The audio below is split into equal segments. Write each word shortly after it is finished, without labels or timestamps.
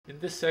In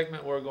this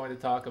segment, we're going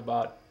to talk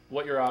about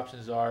what your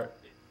options are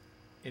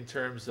in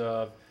terms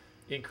of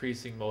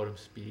increasing modem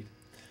speed.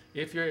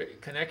 If your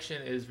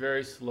connection is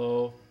very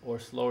slow or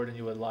slower than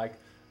you would like,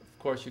 of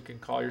course you can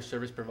call your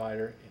service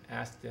provider and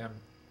ask them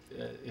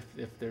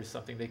if there's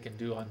something they can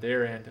do on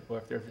their end, or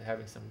if they're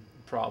having some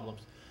problems.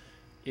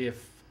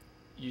 If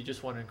you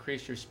just want to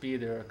increase your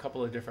speed, there are a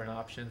couple of different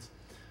options.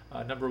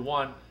 Number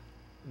one,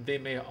 they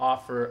may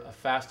offer a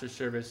faster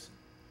service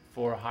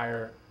for a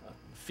higher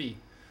fee.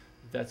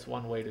 That's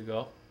one way to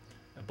go.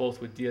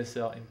 Both with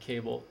DSL and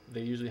cable,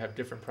 they usually have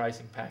different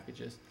pricing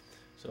packages.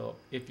 So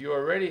if you're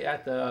already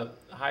at the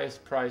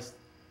highest priced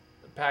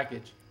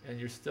package and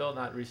you're still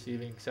not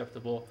receiving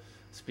acceptable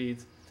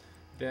speeds,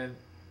 then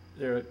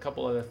there are a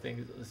couple other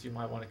things you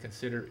might want to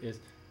consider. Is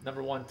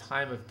number one,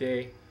 time of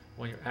day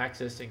when you're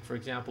accessing. For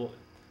example,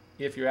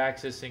 if you're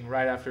accessing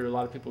right after a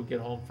lot of people get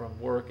home from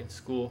work and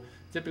school,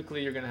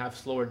 typically you're going to have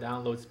slower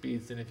download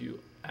speeds than if you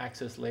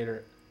access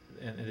later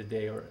in the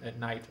day or at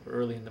night or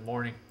early in the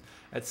morning.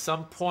 At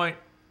some point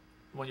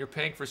when you're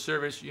paying for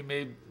service, you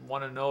may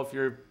want to know if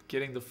you're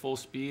getting the full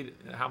speed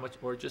and how much,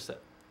 or just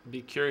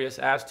be curious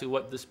as to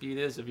what the speed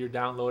is of your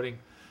downloading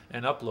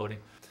and uploading.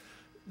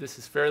 This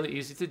is fairly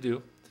easy to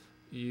do.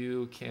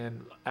 You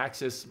can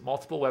access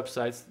multiple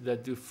websites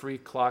that do free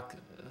clock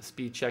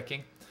speed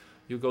checking.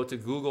 You go to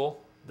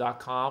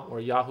google.com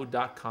or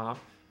yahoo.com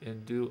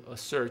and do a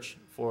search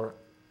for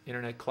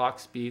internet clock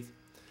speed,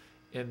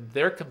 and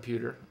their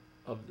computer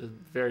of the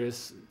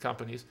various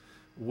companies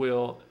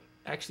will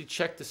actually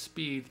check the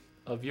speed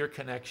of your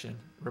connection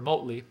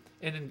remotely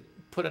and then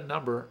put a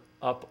number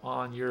up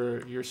on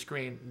your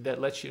screen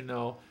that lets you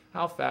know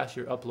how fast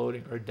you're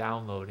uploading or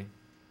downloading.